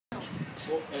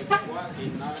Who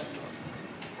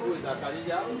is that?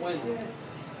 Khadija? When?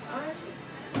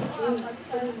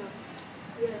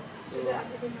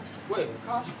 Wait,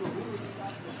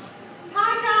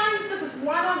 Hi guys, this is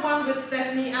One-on-One with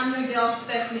Stephanie. I'm your girl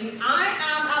Stephanie. I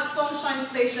am at Sunshine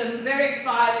Station, very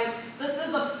excited. This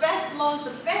is the first launch,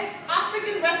 the first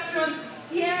African restaurant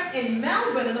here in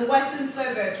Melbourne in the Western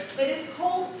Suburb. It is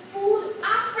called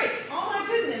FoodAfric. Oh my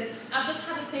goodness, I've just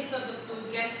had a taste of the food.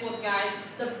 Guess what guys,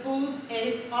 the food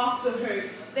is off the hook.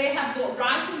 They have got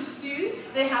rice and stew,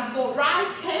 they have got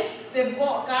rice cake, they've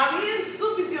got Ghanaian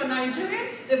soup if you're Nigerian,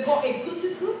 they've got a goosey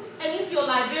soup, and if you're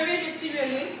Liberian or Sierra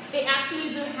Leone, they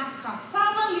actually do have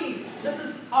cassava leaf. This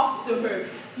is off the hook.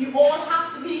 You all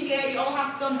have to be here, you all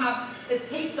have to come have a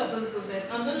taste of this goodness.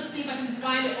 I'm going to see if I can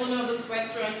find the owner of this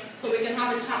restaurant so we can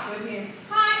have a chat with him.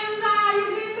 Hi Inda, are you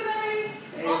here today?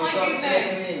 Hey, oh my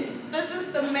goodness. This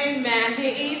is the main man,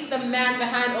 he is the man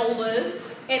behind all this.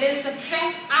 It is the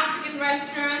first African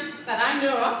restaurant that I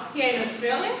know of here in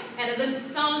Australia, and it's in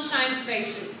Sunshine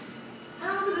Station.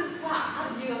 How did it start? How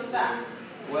did you start?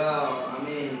 Well, I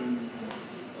mean,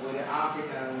 with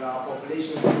Africa and our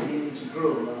population is beginning to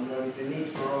grow, and there is a need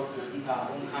for us to eat our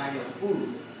own kind of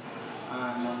food.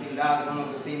 And I think that's one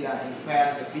of the things that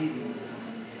inspired the business.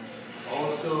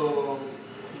 Also,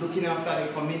 looking after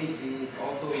the community is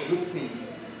also a good thing,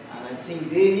 and I think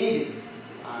they need it.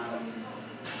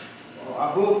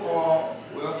 Above all,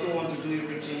 we also want to do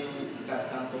everything that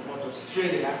can support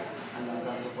Australia and that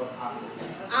can support Africa.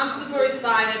 I'm super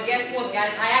excited. Guess what,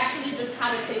 guys? I actually just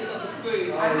had a taste of the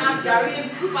food. I had Ghanaian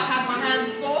soup, I had my hand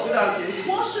salt.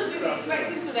 What should we be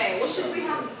expecting today? What should we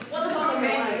have? What is on the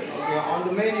menu? Okay, on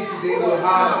the menu today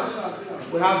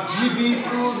we have GB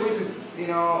food, which is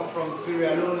from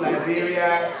Sierra Leone,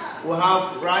 Liberia. We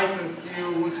have rice and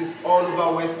stew, which is all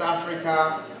over West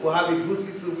Africa. We have a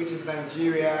goosey soup, which is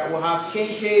Nigeria. We have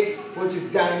kenke, which is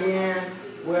Ghanaian.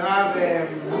 We have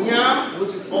yam,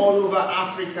 which is all over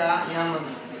Africa, yam and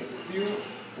stew.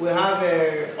 We have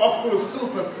okra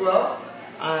soup as well.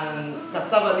 And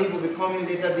cassava leaf will be coming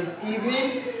later this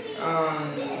evening.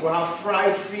 We have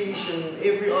fried fish and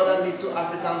every other little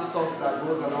African sauce that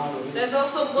goes along with it. There's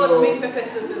also goat meat pepper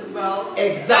soup as well.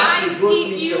 Exactly.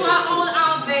 Guys, if you are all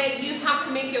out there, you have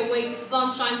to make your way to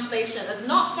Sunshine Station. It's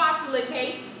not far to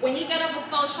locate. When you get off the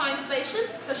Sunshine Station,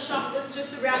 the shop is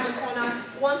just around the corner.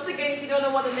 Once again, if you don't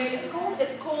know what the name is called,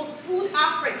 it's called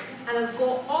FoodAfric, and it's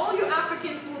got all your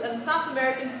African food and South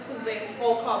American cuisine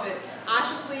all covered. I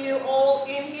shall see you all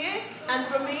in here, and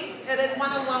for me, it is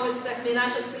One-on-One with Stephanie, and I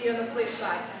shall see you on the flip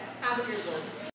side. Have a good one.